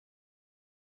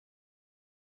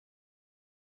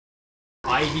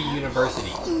Ivy University.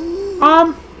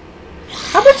 How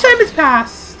much time has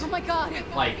passed? Oh my god.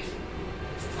 Like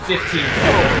 15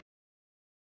 seconds.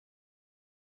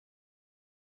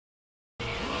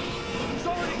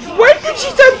 When did she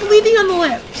start bleeding on the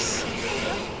lips?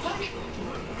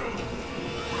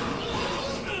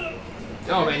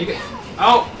 Oh man, you get.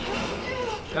 Oh!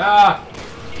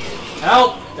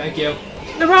 Help! Thank you.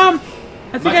 No problem.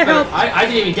 I think I helped. I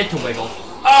didn't even get to wiggle.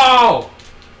 Oh!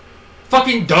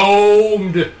 Fucking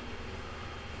domed!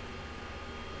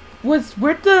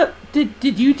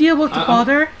 Did you deal with the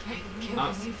father?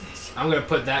 I'm gonna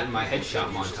put that in my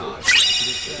headshot montage.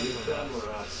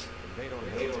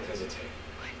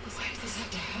 Why did this have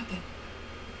to happen?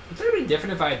 Would it be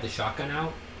different if I had the shotgun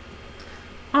out?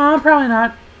 Probably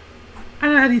not. I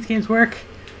know how these games work.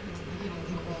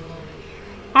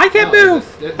 I can't move!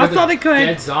 There's I thought I could.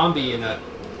 Dead zombie and a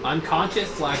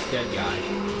unconscious / dead guy.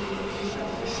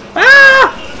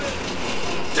 Ah!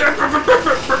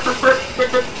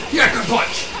 Yeah, good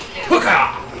punch!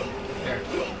 Hookah! There.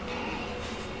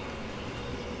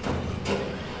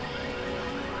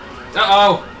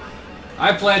 Uh-oh!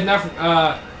 I played enough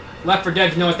Left 4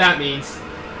 Dead to know what that means.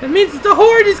 It means the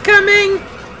horde is coming!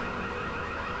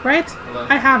 Right? Hello?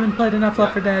 I haven't played enough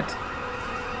Left 4 Dead.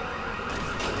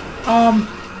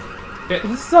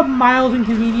 This is a mild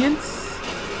inconvenience.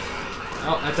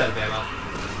 Oh, that's out of ammo.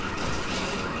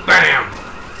 Bam!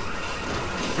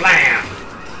 Blam!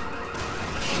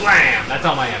 Blam! That's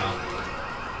all my ammo.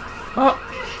 Oh,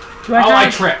 I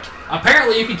tripped.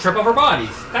 Apparently you can trip over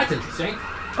bodies. That's interesting.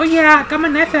 Oh yeah, got my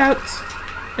knife out.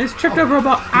 I just tripped over a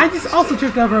body. I just also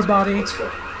tripped over a body.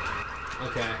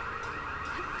 Okay.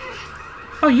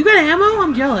 Oh, you got ammo?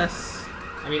 I'm jealous.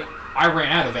 I mean, I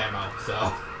ran out of ammo,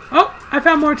 so... Oh, I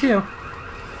found more too.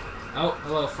 Oh,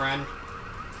 hello, friend.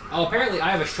 Oh, apparently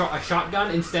I have a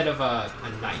shotgun instead of a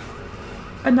knife.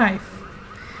 A knife.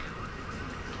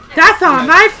 That's not a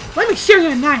knife! Let me show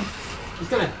you a knife! He's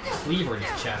got a cleaver in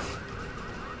his chest.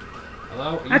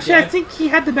 Hello? Are you Actually, dead? I think he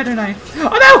had the better knife. Oh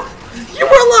no! You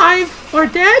were alive! Or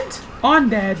dead?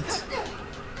 Undead.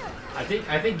 I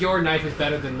think your knife is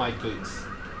better than my boots.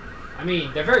 I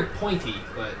mean, they're very pointy,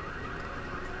 but...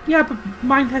 Yeah, but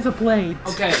mine has a blade.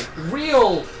 Okay,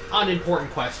 real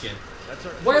unimportant question.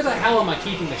 Where the hell am I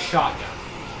keeping the shotgun?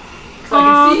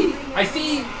 'Cause I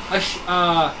see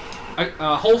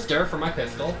a holster for my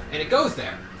pistol, and it goes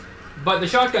there. But the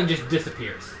shotgun just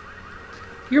disappears.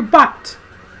 Your butt.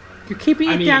 You're keeping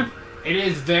it I mean, down. it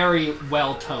is very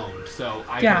well toned, so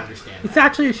I can understand It's that.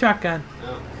 actually a shotgun.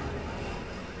 Oh.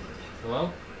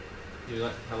 Hello?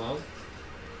 Hello?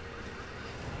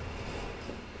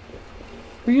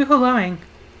 Were you helloing?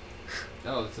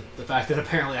 Oh, it's the fact that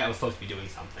apparently I was supposed to be doing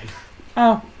something.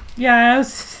 Oh, yeah,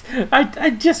 I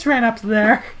just ran up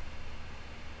there.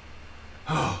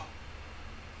 Oh.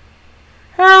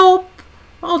 Help!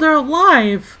 Oh, they're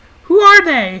alive. Who are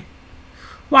they?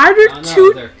 Why are there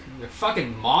two... They're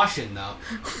fucking moshing, though.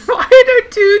 Why are there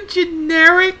two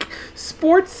generic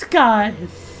sports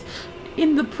guys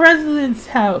in the president's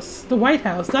house? The White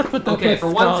House, that's what the Okay, for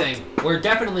one called. thing, we're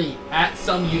definitely at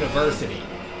some university.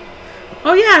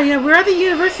 Oh yeah, we're at the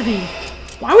university.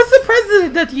 Why was the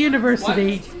president at the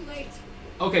university?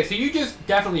 What? Okay, so you just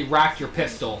definitely racked your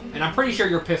pistol, and I'm pretty sure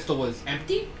your pistol was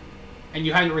empty, and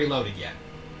you hadn't reloaded yet.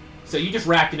 So you just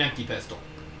racked an empty pistol.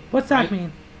 What's that right?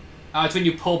 mean? It's when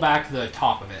you pull back the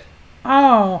top of it.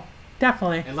 Oh,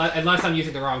 definitely. Unless I'm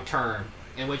using the wrong term,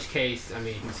 in which case, I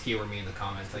mean, you can skewer me in the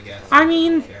comments, I guess. I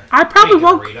mean, I probably ain't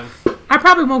gonna won't. read 'em. I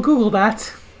probably won't Google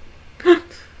that.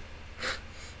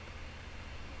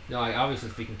 No, I obviously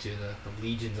speaking to the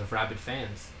legions of rabid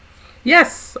fans.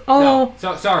 Yes, although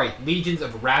No, sorry, legions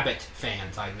of rabbit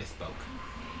fans. I misspoke.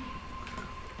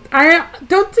 I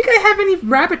don't think I have any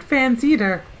rabbit fans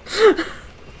either.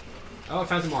 Oh, I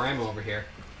found some more ammo over here.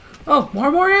 Oh,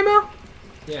 more ammo?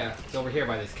 Yeah, it's over here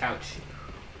by this couch.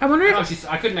 I wonder if...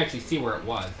 I couldn't actually see where it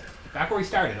was. Back where we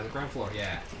started, on the ground floor,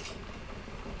 yeah.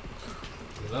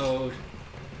 Reload.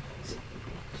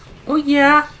 Oh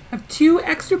yeah, I have 2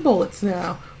 extra bullets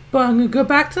now. But I'm gonna go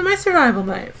back to my survival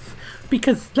knife.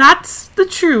 Because that's the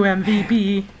true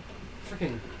MVP.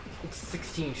 Freaking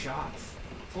 16 shots.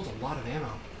 That's a lot of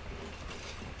ammo.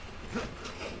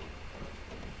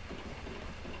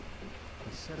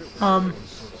 On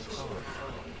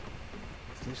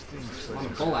the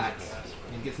bullets.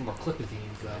 I need to get some more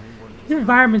clipazines, though. The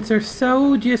environments are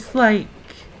so just like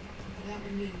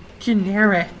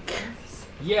generic.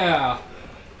 Yeah.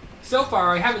 So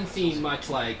far, I haven't seen much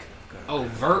like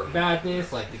overt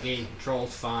badness. Like the game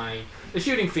controls fine, the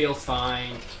shooting feels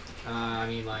fine. I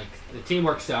mean, like the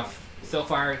teamwork stuff so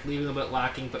far leaving a little bit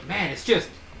lacking. But man, it's just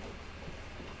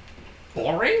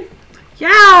boring?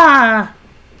 Yeah!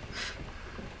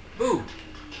 Ooh.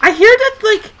 I hear that,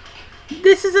 like,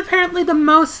 this is apparently the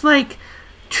most, like,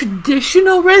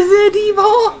 traditional Resident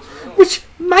Evil, which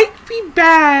might be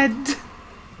bad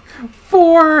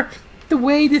for the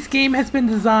way this game has been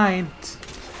designed.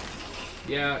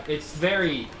 Yeah, it's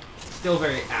still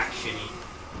very action-y.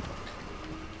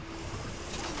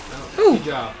 Oh, Ooh. good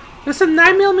job. There's some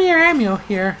 9mm ammo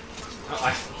here.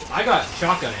 Oh, I got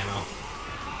shotgun ammo.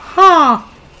 Huh.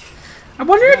 I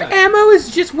wonder Yeah. if ammo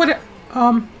is just what it...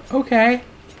 okay.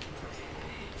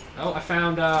 Oh, I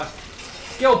found,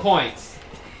 skill points.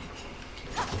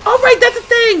 Oh, right, that's a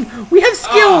thing! We have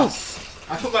skills!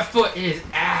 I put my foot in his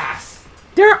ass.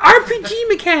 There are RPG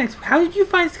mechanics. How did you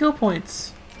find skill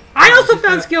points? I also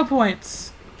found skill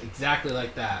points. Exactly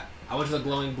like that. I went to the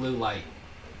glowing blue light.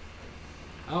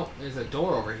 Oh, there's a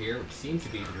door over here, which seems to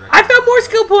be the direction. I found more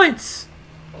skill points.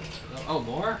 Oh,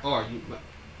 more? Or you?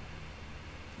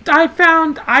 I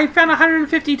found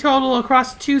 150 total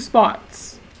across 2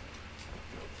 spots.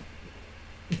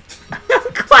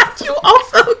 I'm glad you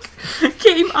also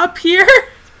came up here.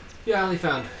 Yeah, I only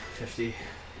found 50.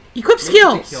 Equip Maybe take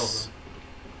kills, skills. though.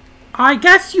 I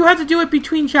guess you have to do it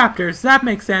between chapters. That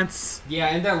makes sense. Yeah,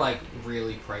 and they're like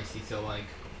really pricey, so like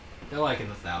they're like in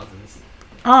the thousands.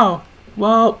 Oh,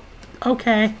 well,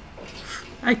 okay.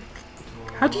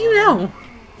 How do you know?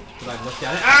 Because I looked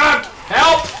at it. Ah!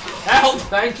 Help! Help!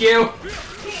 Thank you!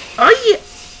 Oh yeah!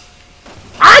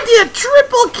 I did a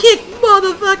triple kick,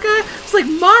 motherfucker! It's like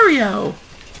Mario.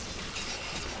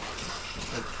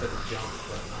 That's a jump,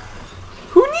 but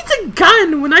Who needs a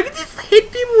gun when I can just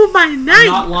hit people with my knife?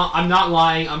 I'm not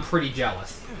lying. I'm pretty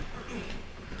jealous.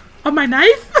 Of my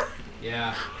knife?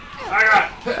 Yeah. I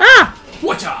got. Ah!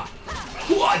 Whatcha?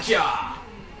 Whatcha?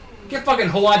 Get fucking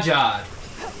hawajad.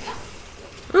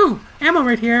 Ooh, ammo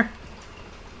right here.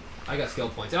 I got skill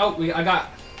points. Oh,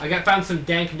 I found some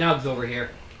dank nubs over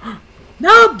here.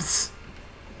 Nubs!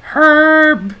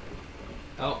 Herb.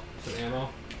 Oh, some ammo.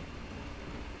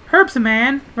 Herb's a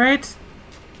man, right?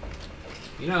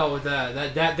 You know,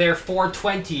 that there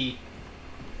 420.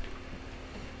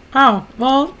 Oh,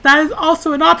 well, that is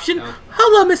also an option. No.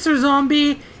 Hello, Mr.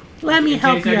 Zombie. Let me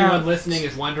help In you case anyone out. listening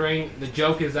is wondering, the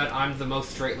joke is that I'm the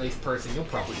most straight-laced person you'll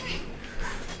probably meet.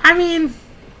 I mean,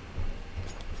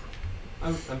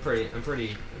 I'm pretty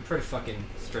fucking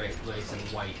straight-laced and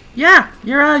white. yeah,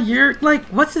 you're like,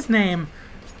 what's his name?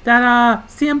 That,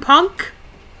 CM Punk?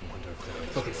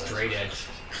 Fucking straight edge.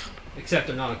 Except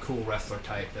I'm not a cool wrestler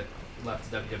type that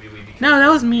left WWE because... No, that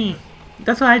was me.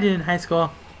 That's what I did in high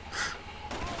school.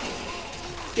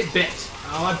 Get bit.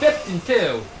 Oh, I bipped him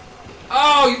too.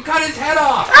 Oh, you cut his head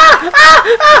off!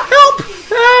 Help!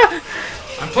 Ah!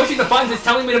 I'm pushing the buttons it's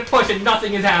telling me to push and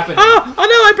nothing is happening. Oh no,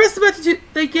 I pressed the button too.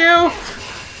 Thank you.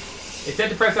 It said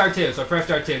to press R2, so I pressed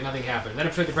R2, nothing happened. Then I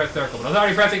tried to press circle, but I was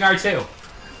already pressing R2.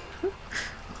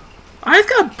 I just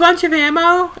got a bunch of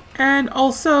ammo and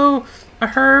also a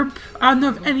herb. I don't know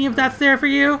if any of that's there for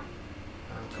you.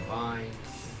 Combine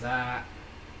that.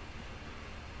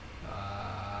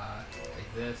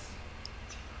 Like this.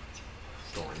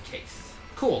 Store in case.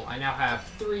 Cool, I now have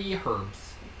 3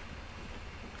 herbs.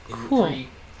 Cool. 3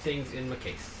 things in my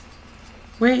case.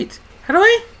 Wait, how do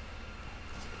I?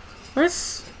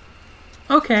 Where's?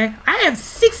 Okay, I have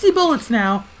 60 bullets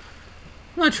now.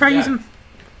 I'm gonna try Yeah. using.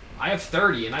 I have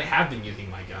 30, and I have been using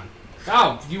my gun.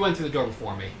 Oh, you went through the door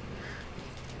before me.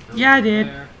 Yeah, I did.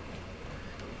 There.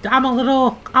 I'm a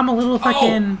little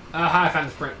fucking. Oh! I found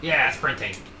the sprint. Yeah,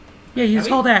 sprinting. Yeah, use Have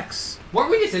we- hold X. Weren't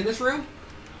we just in this room?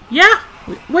 Yeah.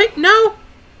 Wait, no.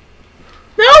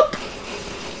 Nope.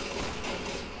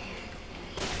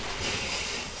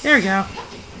 There we go.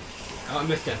 Oh, I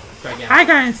missed it. Try again. I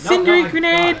got an incendiary I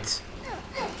grenade. got it.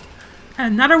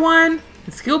 And another one.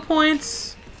 And skill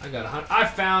points. I got 100. I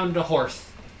found a horse.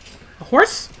 A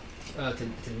horse?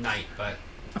 Tonight, but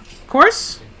Of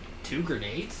course. 2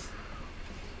 grenades.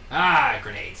 Ah,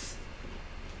 grenades.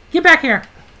 Get back here.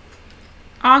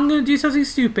 I'm gonna do something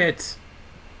stupid.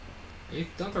 You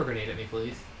don't throw a grenade at me,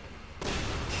 please.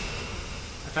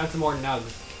 I found some more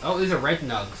nugs. Oh, these are red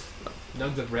nugs.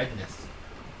 Nugs of redness.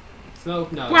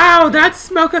 Smoke nugs. Wow, that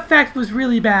smoke effect was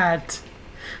really bad.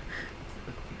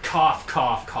 Cough,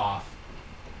 cough, cough.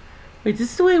 Wait,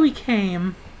 this is the way we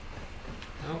came.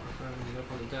 Oh, I'm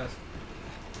up on the desk.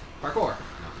 Parkour. No, not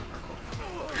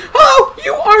parkour. Oh,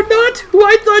 you are not who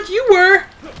I thought you were.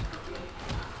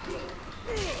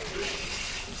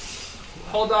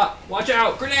 Hold up. Watch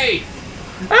out. Grenade.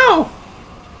 Oh.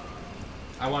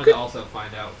 I wanted to also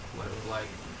find out what it was like.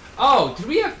 Oh, did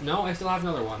we have... No, I still have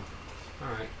another one.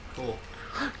 Alright, cool.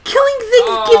 Killing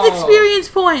things gives experience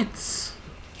points.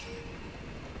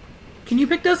 Can you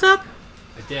pick those up?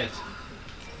 I did.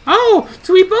 Oh,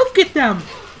 so we both get them.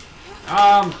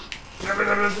 I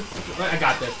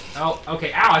got this. Oh,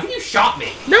 okay. Ow, I think you shot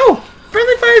me. No!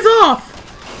 Friendly fire's off!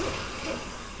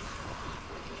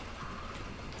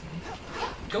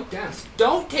 Go down.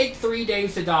 Don't take 3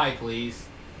 days to die, please.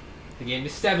 The game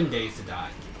is 7 days to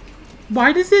die.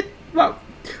 Why does it... Well,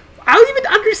 I don't even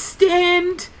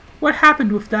understand what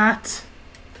happened with that.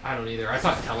 I don't either. I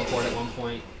saw it teleport at one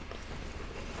point.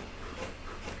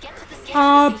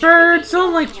 Aw, birds.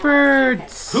 Don't like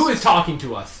birds. Who is talking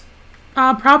to us?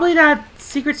 Probably that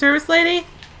Secret Service lady.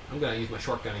 I'm gonna use my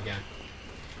shotgun again.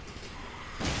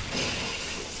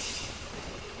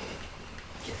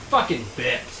 Get fucking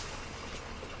bit.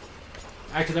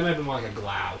 Actually, that might have been more like a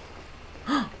glow.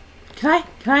 Can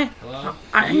I? Hello?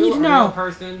 I You need to a know. real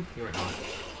person? You are not.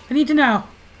 I need to know.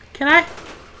 Can I?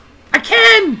 I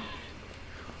can!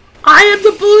 I am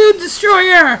the balloon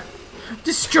destroyer!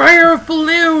 Destroyer of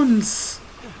balloons!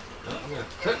 Oh, I'm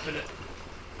gonna put it.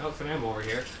 Oh, some ammo over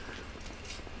here.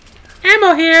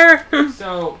 Ammo here!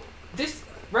 So, this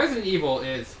Resident Evil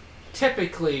is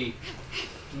typically,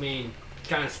 I mean,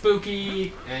 kind of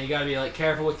spooky, and you gotta be like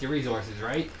careful with your resources,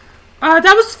 right?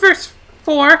 That was the first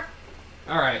 4.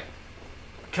 Alright.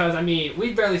 Because, I mean,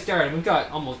 we've barely started. We've got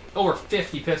almost over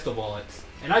 50 pistol bullets.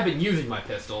 And I've been using my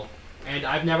pistol. And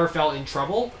I've never felt in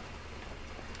trouble.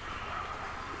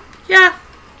 Yeah.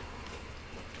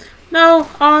 No,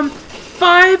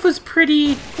 5 was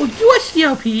pretty... Well, you watched the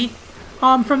OP,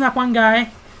 from that one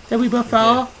guy that we both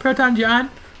follow, Proton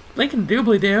John. Link and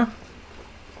Doobly Doo.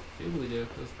 Doobly Doo.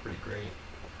 That was pretty great.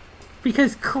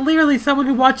 Because clearly someone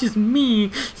who watches me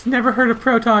has never heard of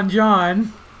Proton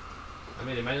John. I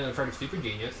mean, they might have heard of Super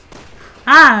Genius.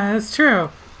 Ah, that's true.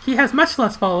 He has much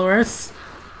less followers.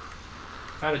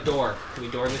 Found a door. Can we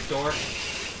door this door?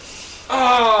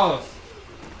 Oh!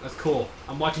 That's cool.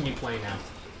 I'm watching you play now.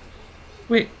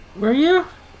 Wait, where are you?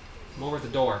 I'm over at the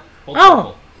door. Hold Oh,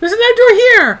 circle. there's another door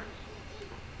here!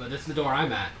 But this is the door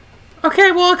I'm at. Okay,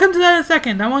 well, I'll come to that in a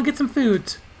second. I want to get some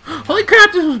food. Holy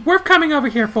crap, this was worth coming over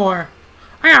here for.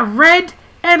 I got red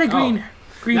and a green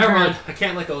Never bird. mind. I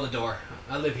can't let go of the door.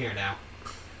 I live here now.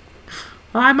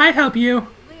 Well, I might help you.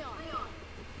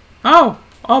 Oh,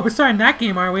 we're starting that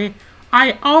game, are we?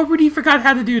 I already forgot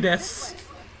how to do this.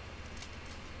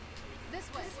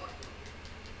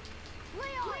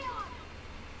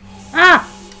 Ah!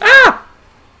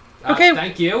 Okay.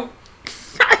 Thank you.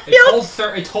 I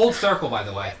It's hold circle, by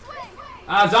the way.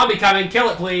 Zombie coming. Kill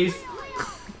it, please.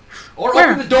 Or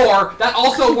Where? open the door. That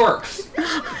also works.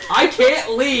 I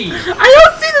can't leave. I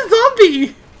don't see the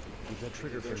zombie!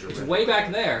 It's way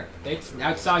back there. It's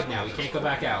outside now. We can't go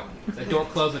back out. The door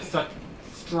closed with such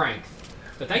strength.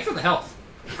 But thanks for the health.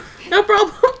 No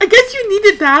problem. I guess you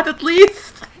needed that, at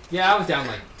least. Yeah, I was down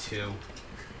like 2.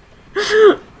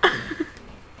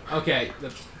 Okay,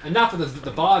 enough of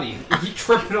the body. You keep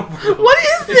tripping over them. What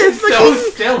is this? This is so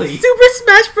silly. Super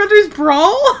Smash Brothers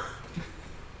Brawl?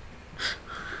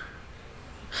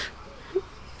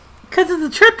 Because of the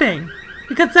tripping.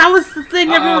 Because that was the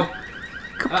thing everyone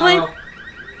complained.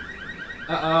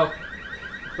 Uh-oh.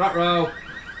 Ruh-roh.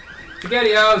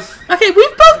 SpaghettiOs. Okay,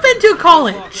 we've both been to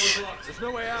college.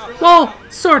 Well,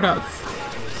 sort of.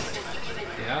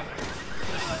 Yeah.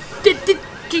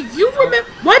 Do you remember?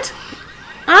 What?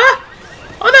 Ah!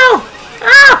 Oh no!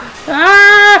 Ah!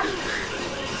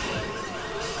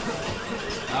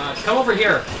 Ah! Come over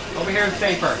here. Over here is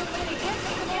safer.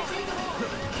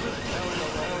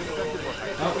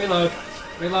 Oh, reload.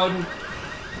 Reloading.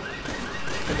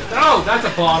 Oh, that's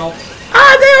a bottle.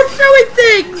 Ah, they are throwing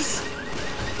things!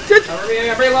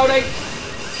 I'm reloading.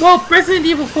 Well, Resident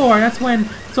Evil 4, that's when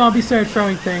zombies started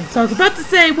throwing things. So I was about to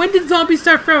say, when did zombies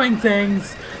start throwing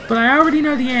things? But I already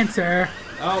know the answer.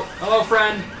 Oh, hello,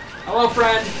 friend. Hello,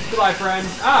 friend. Goodbye, friend.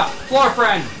 Ah, floor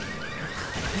friend.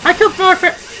 I killed Floor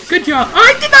Friend. Good job. Oh,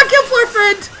 I did not kill Floor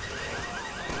Friend!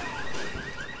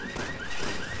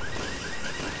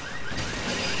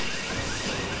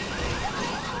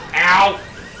 Ow.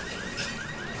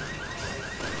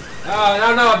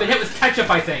 Oh, no, I've been hit with ketchup,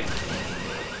 I think.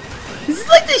 This is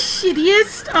like the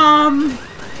shittiest,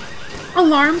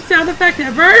 alarm sound effect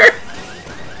ever.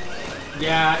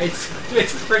 Yeah, it's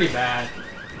pretty bad.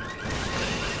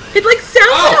 It like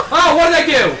sounds like a... Oh, what did I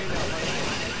do?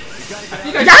 I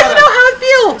think I Now you know how it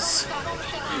feels!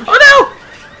 Oh no!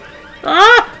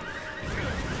 Ah!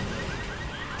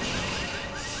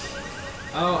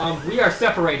 Oh, we are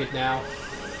separated now.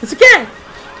 It's okay!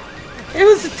 It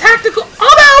was a tactical...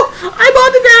 Oh no! I'm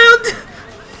on the ground!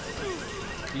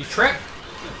 You trip?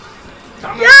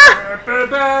 Yeah!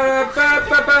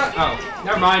 Oh,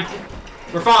 never mind.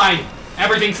 We're fine.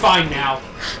 Everything's fine now.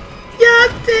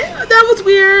 Yeah, that was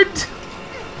weird.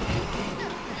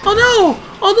 Oh no!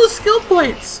 All those skill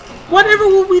points. Whatever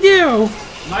will we do?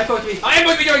 Am I supposed to be? I am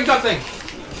supposed to be doing something.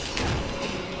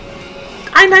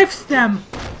 I knifed them.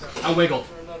 I wiggled.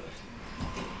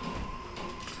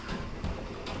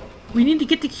 We need to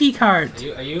get the key card.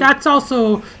 Are you? That's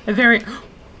also a very...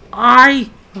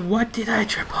 What did I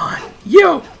trip on?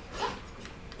 You!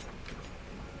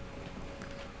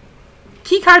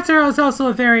 Key cards are also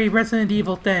a very Resident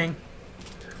Evil thing.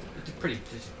 It's a pretty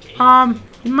just game.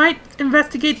 You might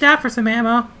investigate that for some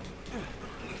ammo.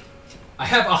 I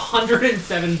have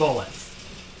 107 bullets.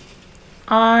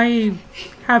 I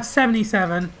have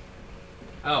 77.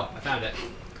 Oh, I found it.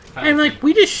 And like,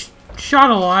 we just shot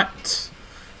a lot.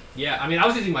 Yeah, I mean, I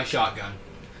was using my shotgun.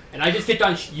 And I just kept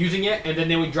on using it, and then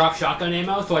they would drop shotgun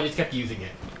ammo, so I just kept using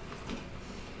it.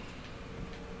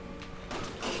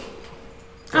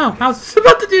 Oh, I was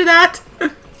about to do that.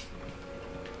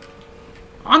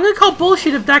 I'm gonna call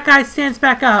bullshit if that guy stands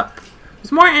back up.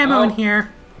 There's more ammo in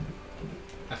here.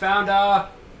 I found, I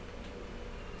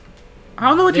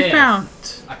don't know what you found.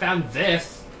 I found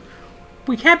this.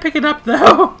 We can't pick it up,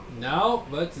 though. No,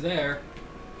 but it's there.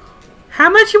 How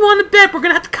much you want to bet we're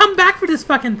gonna have to come back for this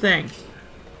fucking thing?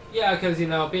 Yeah, because, you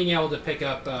know, being able to pick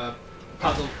up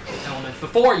puzzle elements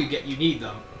before you need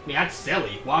them. I mean, that's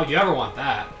silly. Why would you ever want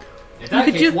that? In that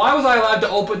case, why was I allowed to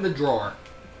open the drawer?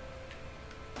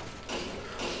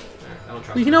 I don't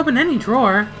trust We can open any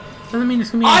drawer. Doesn't mean it's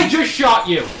gonna be... I just shot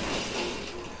you!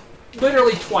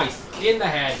 Literally twice. In the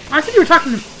head. I thought you were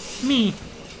talking to me.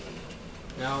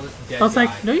 No, this is dead I was guy.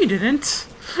 like, no you didn't.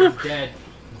 He's dead,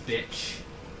 bitch.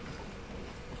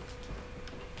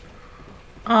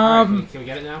 Right, can we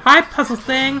get it now? Hi, puzzle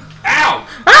thing. Ow!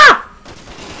 Ah!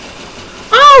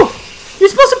 Oh! You're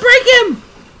supposed to break him!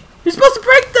 You're supposed to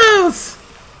break those!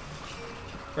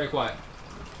 Break what?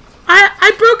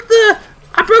 I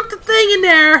broke the thing in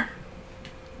there!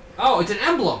 Oh, it's an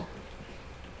emblem!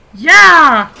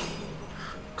 Yeah!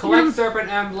 Collect serpent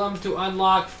emblems to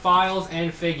unlock files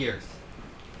and figures.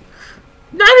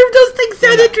 Neither of those things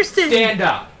sound interesting! Stand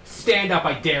up! Stand up,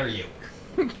 I dare you!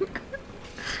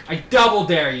 I double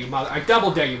dare you,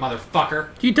 motherfucker!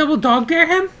 Do you double dog dare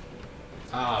him?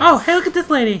 Oh, Oh, hey, look at this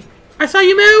lady. I saw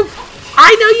you move!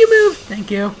 I know you moved!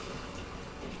 Thank you.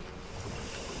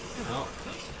 Oh.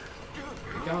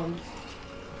 Here it comes.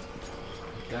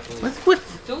 Definitely. What's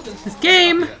with Still didn't- this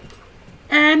game?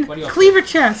 And What do you want? cleaver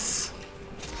chests.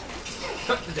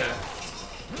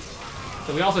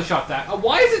 So we also shot that.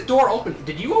 Why is the door open?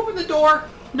 Did you open the door?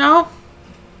 No?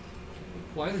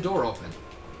 Why is the door open?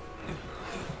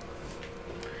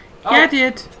 Yeah, I Oh,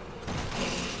 did.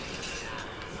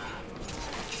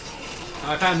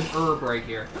 I found an herb right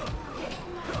here.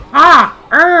 Ah!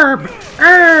 Herb!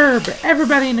 Herb!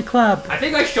 Everybody in the club. I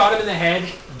think I shot him in the head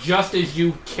just as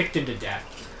you kicked him to death.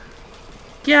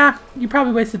 Yeah, you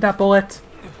probably wasted that bullet.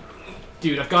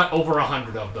 Dude, I've got over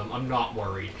 100 of them. I'm not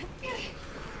worried.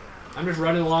 I'm just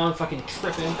running along, fucking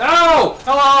tripping. Oh!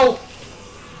 Hello!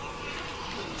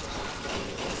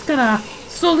 It's gonna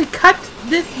slowly cut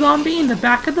this zombie in the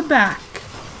back of the back.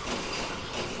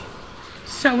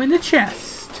 So in the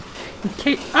chest. In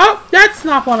case... Oh! That's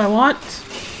not what I want.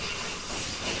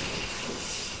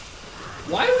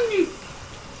 Why when you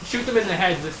shoot them in the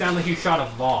head does it sound like you shot a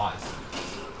vase?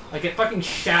 Like it fucking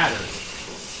shatters.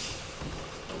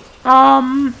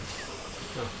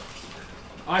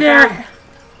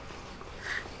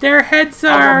 Their heads A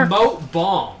are... remote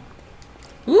bomb.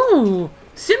 Ooh!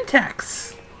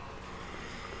 Simtex.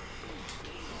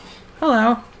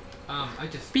 Hello. I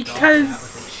just Because- dodged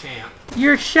that like a champ.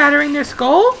 You're shattering their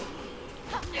skull?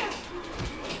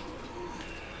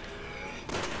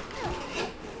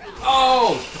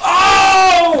 Oh!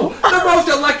 Oh! The most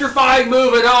electrifying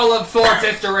move in all of Sword's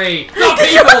history! The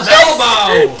People's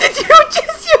Elbow! Did you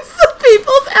just use the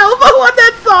people's elbow on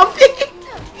that zombie?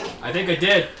 I think I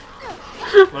did.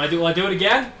 Will I do it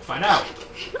again? Find out.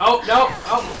 Oh, no.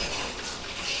 Oh.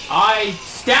 I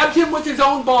stabbed him with his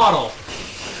own bottle.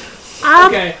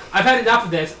 Okay, I've had enough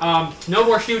of this. No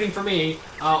more shooting for me.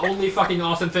 Only fucking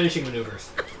awesome finishing maneuvers.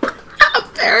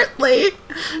 Apparently.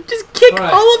 Just kick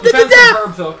Right. all of them to death.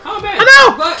 Herbs, though. Oh, man. Oh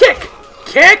no! But- Kick!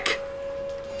 Kick!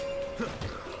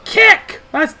 Kick!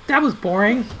 That was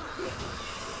boring.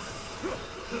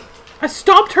 I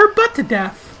stomped her butt to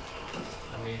death.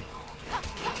 I mean...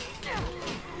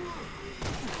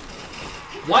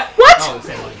 What? What? Oh, the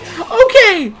same one again.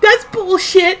 Okay, that's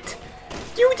bullshit.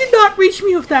 You did not reach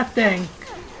me with that thing.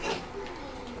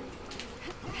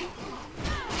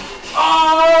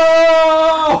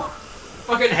 Oh!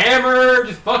 Fucking hammer!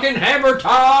 Just fucking hammer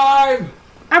time!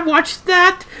 I watched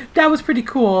that. That was pretty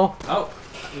cool. Oh.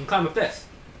 we can climb up this.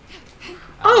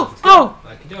 Oh!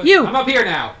 I can do it. You! I'm up here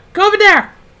now. Go over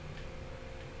there!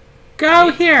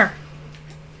 Go here!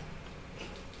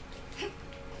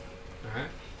 Alright.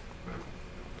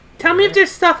 Tell me if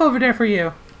there's stuff over there for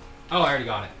you. Oh, I already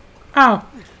got it. Oh.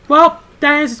 Well,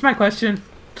 that answers my question.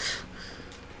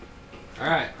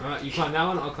 Alright, you climb that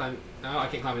one, I'll climb... No, I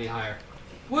can't climb any higher.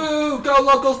 Woo! Go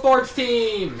local sports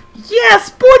team! Yeah,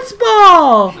 sports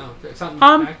ball! Oh, there's something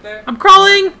back there? I'm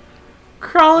crawling!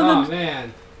 Crawling. Oh,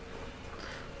 man.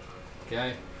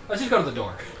 Okay. Let's just go to the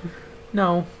door.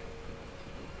 No.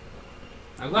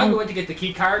 I'm glad we went to get the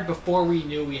key card before we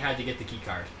knew we had to get the key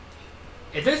card.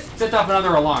 If this sets off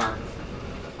another alarm,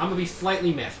 I'm gonna be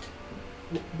slightly miffed.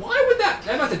 Why would that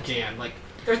must have jammed. Like,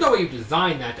 there's no way you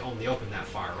designed that to only open that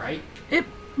far, right? It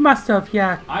must have,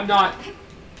 yeah. I'm not...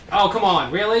 Oh, come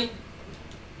on, really?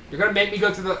 You're gonna make me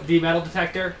go through the metal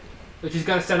detector? Which is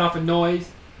gonna set off a noise?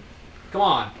 Come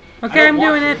on. Okay, I'm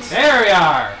doing it. There we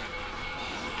are!